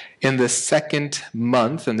this. In the 2nd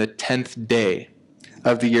month and the 10th day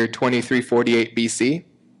of the year 2348 BC,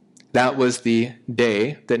 that was the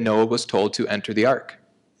day that Noah was told to enter the ark.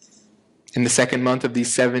 In the 2nd month of the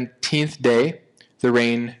 17th day, the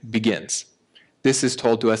rain begins. This is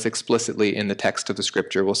told to us explicitly in the text of the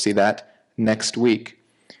Scripture. We'll see that next week.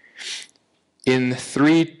 In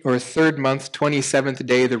 3rd month, 27th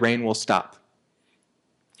day, the rain will stop.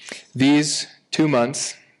 These 2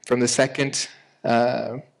 months, from the second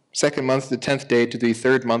month, the 10th day, to the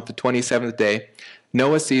 3rd month, the 27th day,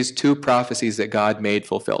 Noah sees 2 prophecies that God made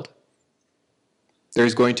fulfilled.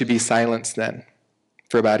 There's going to be silence then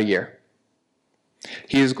for about a year.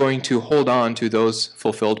 He is going to hold on to those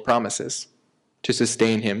fulfilled promises to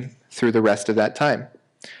sustain him through the rest of that time.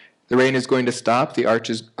 The rain is going to stop. The ark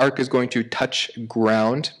is going to touch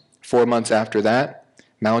ground 4 months after that.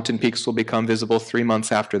 Mountain peaks will become visible 3 months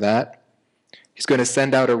after that. He's going to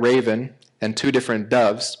send out a raven and 2 different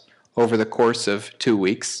doves over the course of 2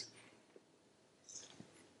 weeks.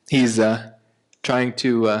 He's trying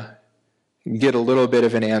to get a little bit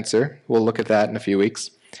of an answer. We'll look at that in a few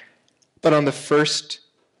weeks. But on the first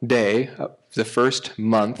day of the first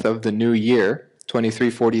month of the new year,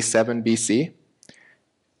 2347 BC,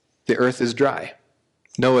 the earth is dry.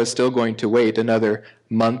 Noah is still going to wait another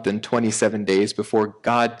month and 27 days before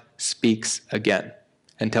God speaks again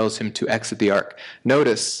and tells him to exit the ark.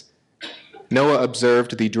 Notice, Noah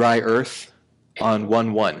observed the dry earth on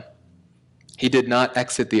 1/1. He did not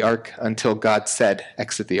exit the ark until God said,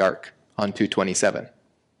 exit the ark on 2/27.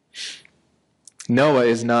 Noah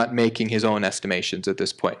is not making his own estimations at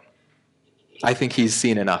this point. I think he's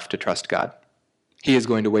seen enough to trust God. He is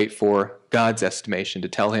going to wait for God's estimation to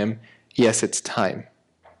tell him, yes, it's time.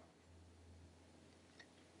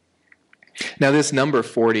 Now, this number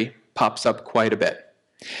 40 pops up quite a bit.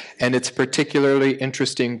 And it's particularly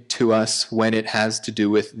interesting to us when it has to do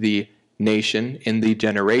with the nation in the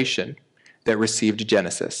generation that received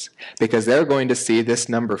Genesis. Because they're going to see this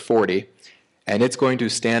number 40, and it's going to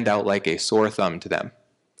stand out like a sore thumb to them.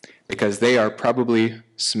 Because they are probably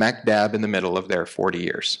smack dab in the middle of their 40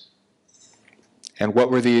 years. And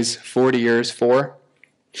what were these 40 years for?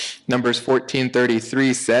 Numbers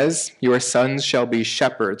 14:33 says, your sons shall be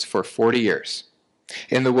shepherds for 40 years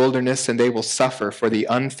in the wilderness, and they will suffer for the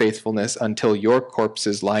unfaithfulness until your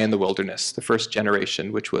corpses lie in the wilderness, the first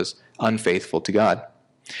generation which was unfaithful to God.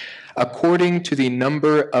 According to the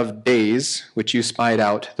number of days which you spied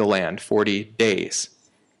out the land, 40 days.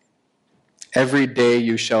 Every day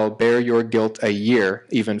you shall bear your guilt a year,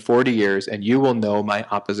 even 40 years, and you will know my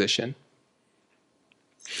opposition.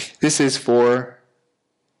 This is for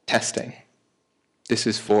testing. This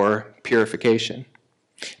is for purification.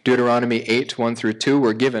 Deuteronomy 8:1-2,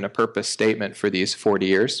 we're given a purpose statement for these 40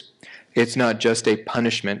 years. It's not just a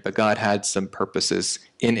punishment, but God had some purposes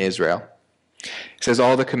in Israel. It says,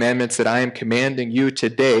 all the commandments that I am commanding you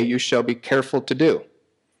today, you shall be careful to do,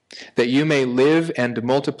 that you may live and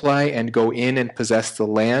multiply and go in and possess the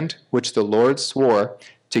land which the Lord swore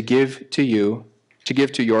to give to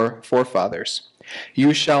your forefathers.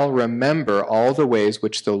 You shall remember all the ways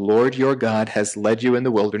which the Lord your God has led you in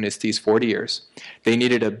the wilderness these 40 years. They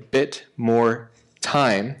needed a bit more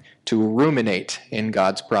time to ruminate in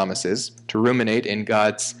God's promises, to ruminate in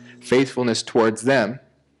God's faithfulness towards them,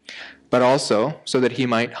 but also so that he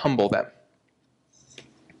might humble them,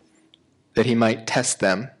 that he might test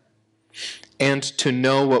them, and to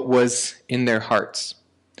know what was in their hearts.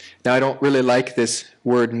 Now, I don't really like this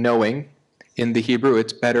word knowing. In the Hebrew,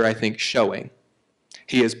 it's better, I think, showing.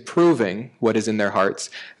 He is proving what is in their hearts.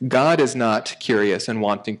 God is not curious and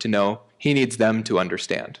wanting to know. He needs them to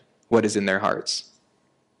understand what is in their hearts.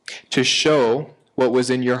 To show what was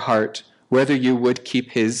in your heart, whether you would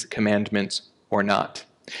keep his commandments or not.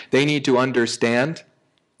 They need to understand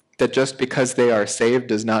that just because they are saved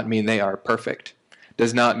does not mean they are perfect.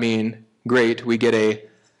 Does not mean, great, we get a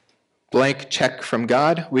blank check from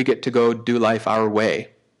God, we get to go do life our way.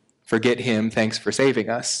 Forget him, thanks for saving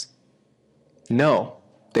us. No,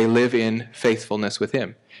 they live in faithfulness with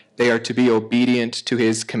him. They are to be obedient to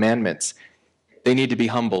his commandments. They need to be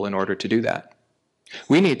humble in order to do that.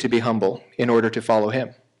 We need to be humble in order to follow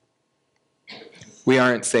him. We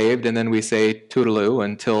aren't saved and then we say toodaloo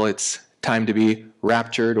until it's time to be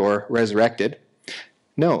raptured or resurrected.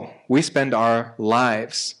 No, we spend our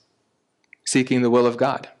lives seeking the will of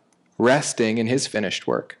God, resting in his finished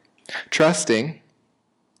work, trusting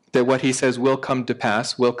that what he says will come to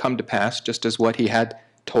pass, just as what he had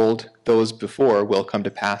told those before will come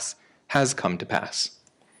to pass, has come to pass.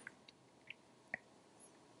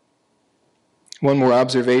 One more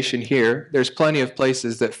observation here. There's plenty of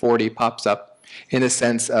places that 40 pops up in a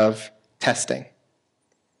sense of testing.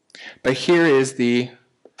 But here is the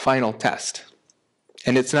final test.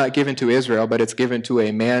 And it's not given to Israel, but it's given to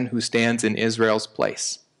a man who stands in Israel's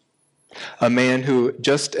place. A man who,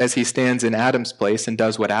 just as he stands in Adam's place and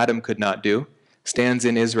does what Adam could not do, stands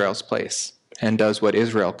in Israel's place and does what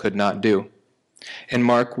Israel could not do. In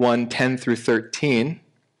Mark 1:10-13,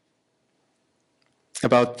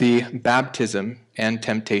 about the baptism and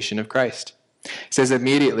temptation of Christ. It says,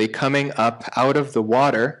 immediately coming up out of the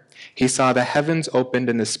water, he saw the heavens opened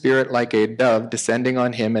and the Spirit like a dove descending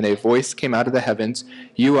on him, and a voice came out of the heavens,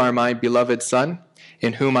 you are my beloved Son,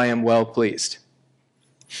 in whom I am well pleased.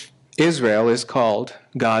 Israel is called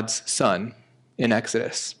God's son in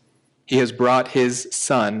Exodus. He has brought his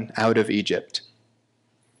son out of Egypt.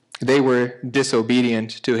 They were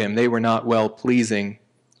disobedient to him. They were not well-pleasing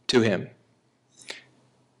to him.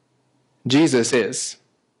 Jesus is,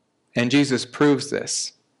 and Jesus proves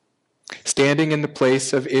this. Standing in the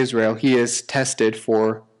place of Israel, he is tested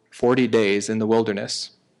for 40 days in the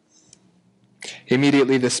wilderness.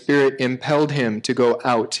 Immediately the Spirit impelled him to go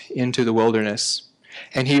out into the wilderness.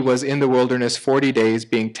 And he was in the wilderness 40 days,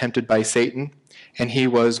 being tempted by Satan, and he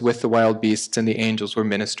was with the wild beasts, and the angels were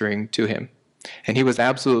ministering to him. And he was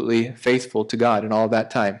absolutely faithful to God in all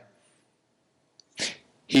that time.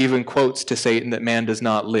 He even quotes to Satan that man does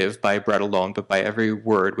not live by bread alone, but by every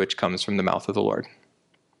word which comes from the mouth of the Lord.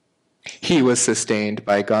 He was sustained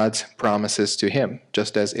by God's promises to him,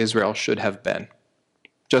 just as Israel should have been,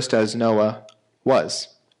 just as Noah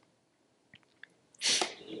was.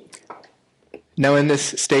 Now in this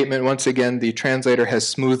statement, once again, the translator has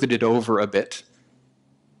smoothed it over a bit.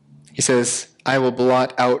 He says, I will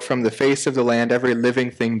blot out from the face of the land every living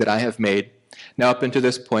thing that I have made. Now up until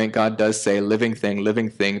this point, God does say living thing,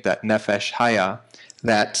 that nefesh haya,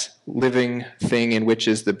 that living thing in which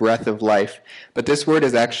is the breath of life. But this word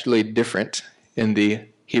is actually different in the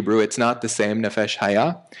Hebrew. It's not the same, nefesh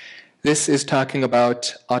haya. This is talking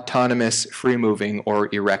about autonomous, free-moving, or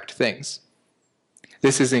erect things.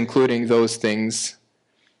 This is including those things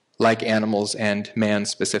like animals and man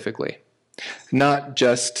specifically. Not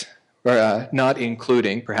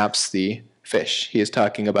including perhaps the fish. He is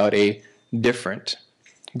talking about a different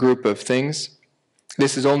group of things.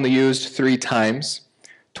 This is only used 3 times,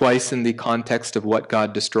 twice in the context of what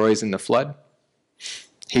God destroys in the flood.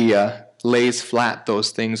 He lays flat those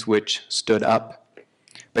things which stood up.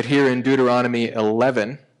 But here in Deuteronomy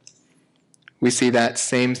 11, we see that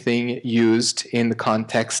same thing used in the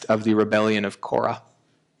context of the rebellion of Korah.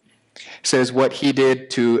 It says, what he did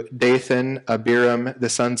to Dathan, Abiram, the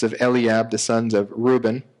sons of Eliab, the sons of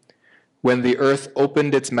Reuben, when the earth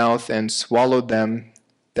opened its mouth and swallowed them,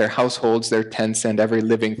 their households, their tents, and every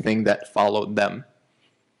living thing that followed them.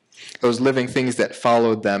 Those living things that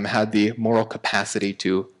followed them had the moral capacity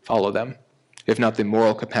to follow them. If not the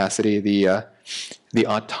moral capacity, the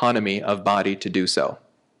autonomy of body to do so.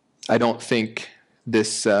 I don't think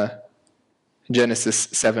this Genesis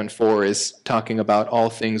 7:4 is talking about all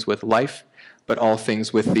things with life, but all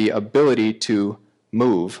things with the ability to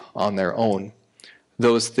move on their own.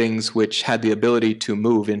 Those things which had the ability to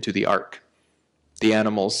move into the ark, the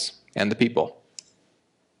animals and the people.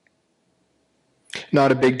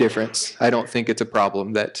 Not a big difference. I don't think it's a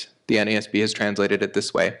problem that the NASB has translated it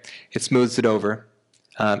this way. It smooths it over.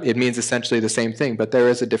 It means essentially the same thing, but there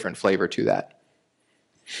is a different flavor to that.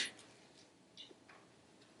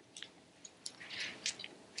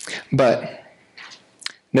 But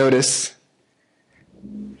notice,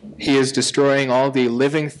 he is destroying all the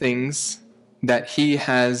living things that he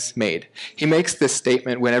has made. He makes this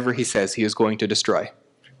statement whenever he says he is going to destroy.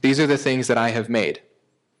 These are the things that I have made.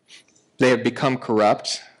 They have become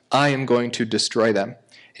corrupt. I am going to destroy them.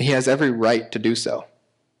 And he has every right to do so.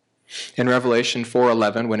 In Revelation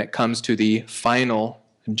 4:11, when it comes to the final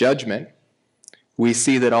judgment, we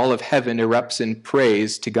see that all of heaven erupts in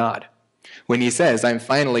praise to God. When he says, I'm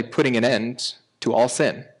finally putting an end to all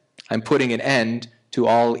sin. I'm putting an end to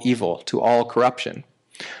all evil, to all corruption.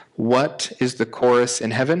 What is the chorus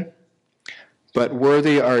in heaven? But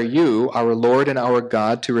worthy are you, our Lord and our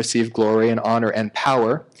God, to receive glory and honor and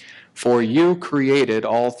power, for you created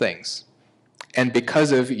all things. And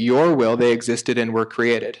because of your will they existed and were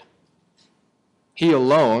created. He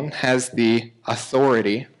alone has the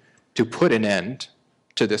authority to put an end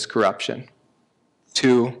to this corruption,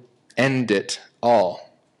 to end it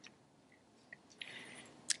all.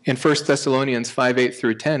 In 1 Thessalonians 5:8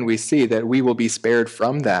 through 10, we see that we will be spared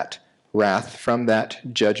from that wrath, from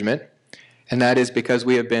that judgment, and that is because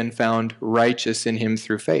we have been found righteous in him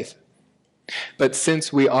through faith. But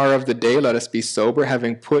since we are of the day, let us be sober,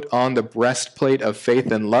 having put on the breastplate of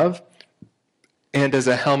faith and love, and as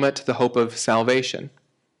a helmet the hope of salvation.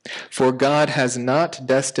 For God has not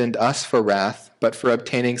destined us for wrath, but for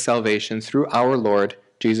obtaining salvation through our Lord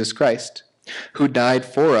Jesus Christ, who died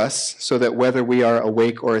for us, so that whether we are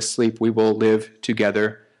awake or asleep, we will live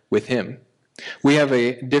together with him. We have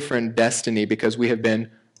a different destiny because we have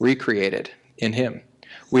been recreated in him.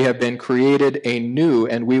 We have been created anew,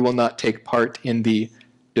 and we will not take part in the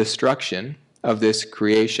destruction of this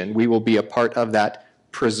creation. We will be a part of that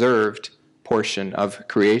preserved portion of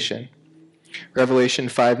creation. Revelation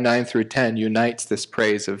 5:9 through 10 unites this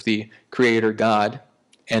praise of the Creator God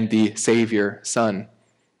and the Savior Son.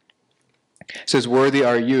 It says, worthy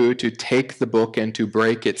are you to take the book and to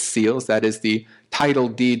break its seals. That is the title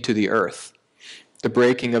deed to the earth. The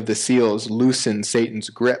breaking of the seals loosens Satan's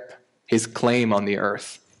grip, his claim on the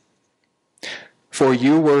earth. For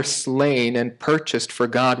you were slain and purchased for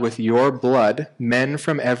God with your blood, men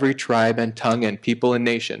from every tribe and tongue and people and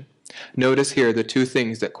nation. Notice here the two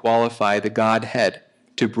things that qualify the Godhead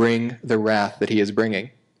to bring the wrath that he is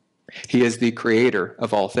bringing. He is the creator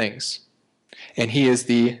of all things. And he is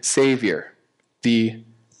the Savior, the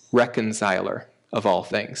reconciler of all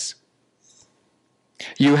things.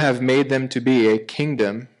 You have made them to be a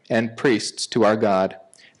kingdom and priests to our God.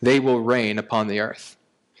 They will reign upon the earth.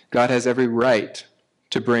 God has every right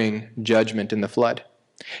to bring judgment in the flood.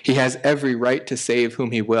 He has every right to save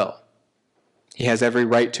whom he will. He has every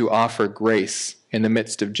right to offer grace in the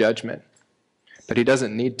midst of judgment. But he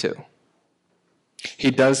doesn't need to.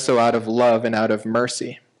 He does so out of love and out of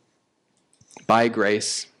mercy, by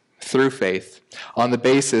grace, through faith, on the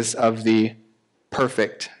basis of the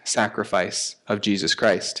perfect sacrifice of Jesus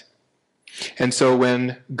Christ. And so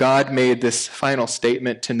when God made this final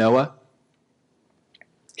statement to Noah,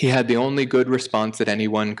 he had the only good response that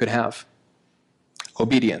anyone could have: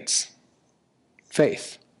 obedience,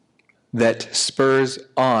 faith, that spurs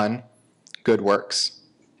on good works.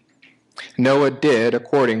 Noah did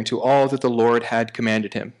according to all that the Lord had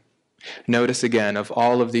commanded him. Notice again, of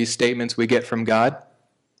all of these statements we get from God,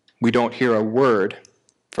 we don't hear a word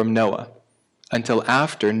from Noah until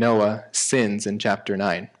after Noah sins in chapter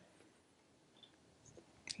 9.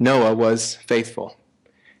 Noah was faithful,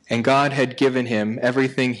 and God had given him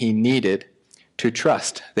everything he needed to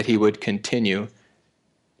trust that he would continue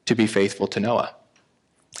to be faithful to Noah.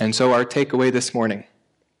 And so our takeaway this morning: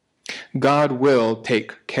 God will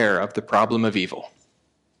take care of the problem of evil.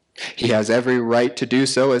 He has every right to do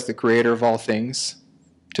so as the creator of all things,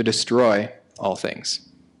 to destroy all things.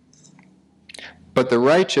 But the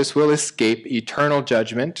righteous will escape eternal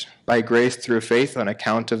judgment by grace through faith on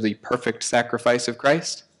account of the perfect sacrifice of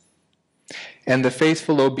Christ, and the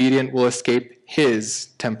faithful obedient will escape his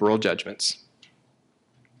temporal judgments.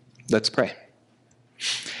 Let's pray.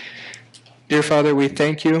 Dear Father, we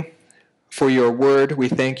thank you for your word. We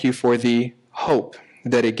thank you for the hope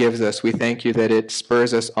that it gives us. We thank you that it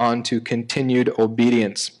spurs us on to continued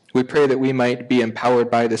obedience. We pray that we might be empowered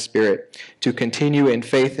by the Spirit to continue in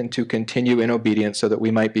faith and to continue in obedience so that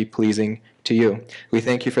we might be pleasing to you. We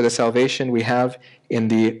thank you for the salvation we have in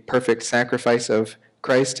the perfect sacrifice of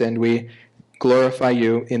Christ, and we glorify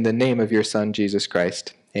you in the name of your Son, Jesus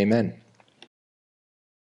Christ. Amen.